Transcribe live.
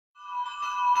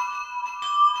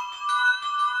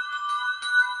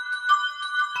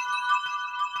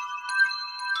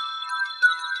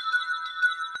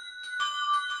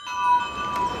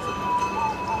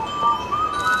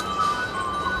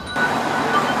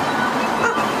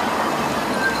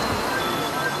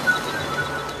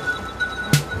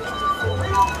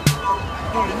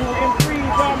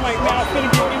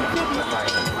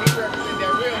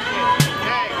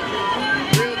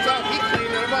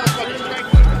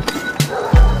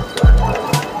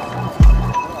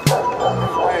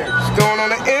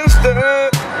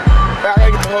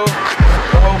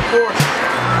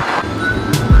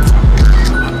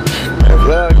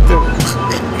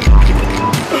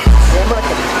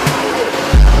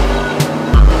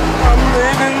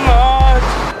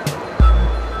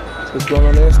What's going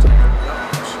on Insta?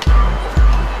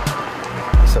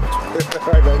 What's up?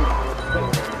 All right, baby.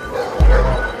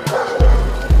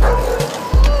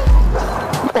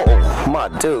 Oh, my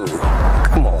dude.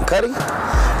 Come on, Cuddy.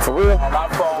 For real?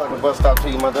 Like a bus stop to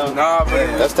you, my dude. Nah,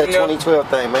 man. That's that 2012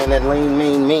 thing, man. That lean,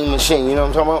 mean machine. You know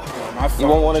what I'm talking about? You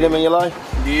want one of them in your life?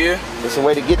 Yeah. It's a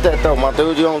way to get that, though, my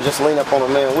dude. You don't just lean up on a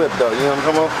man whip, though. You know what I'm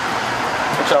talking about?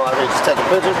 What y'all out here just taking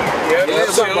pictures? Yeah,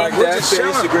 something like that.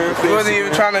 Instagram. You wasn't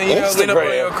even trying to, lean up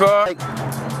on your car.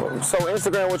 So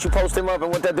Instagram, what you post him up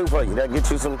and what that do for you? That get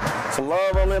you some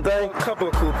love on that thing? A couple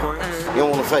of cool points. You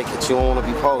don't want to fake it. You don't want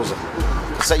to be posing.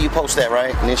 Say you post that,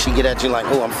 right? And then she get at you like,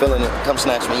 oh, I'm feeling it. Come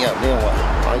snatch me up. Then what?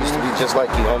 I used to be just like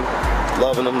you. I'm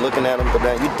loving them, looking at them. But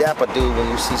now you dap a dude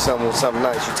when you see someone with something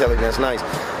nice. You tell him that's nice.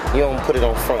 You don't put it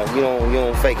on front. You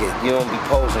don't fake it. You don't be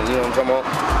posing. You know what I'm talking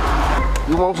about?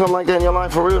 You want something like that in your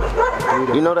life for real?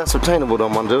 You know that's obtainable though,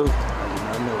 my dude.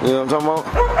 You know what I'm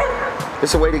talking about?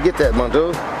 It's a way to get that, my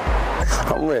dude.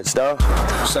 I'm rich, dog.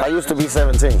 I used to be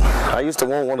 17. I used to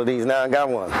want one of these. Now I got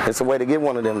one. It's a way to get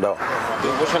one of them, though.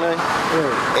 What's your name?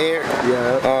 Air.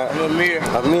 Yeah. I'm Amir.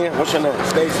 Amir. What's your name?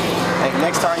 Stacy. Hey,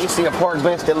 next time you see a park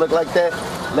bench that look like that,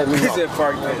 let me know. He said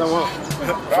park bench. All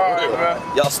right,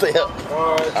 man. Y'all stay up.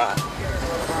 All right. All right.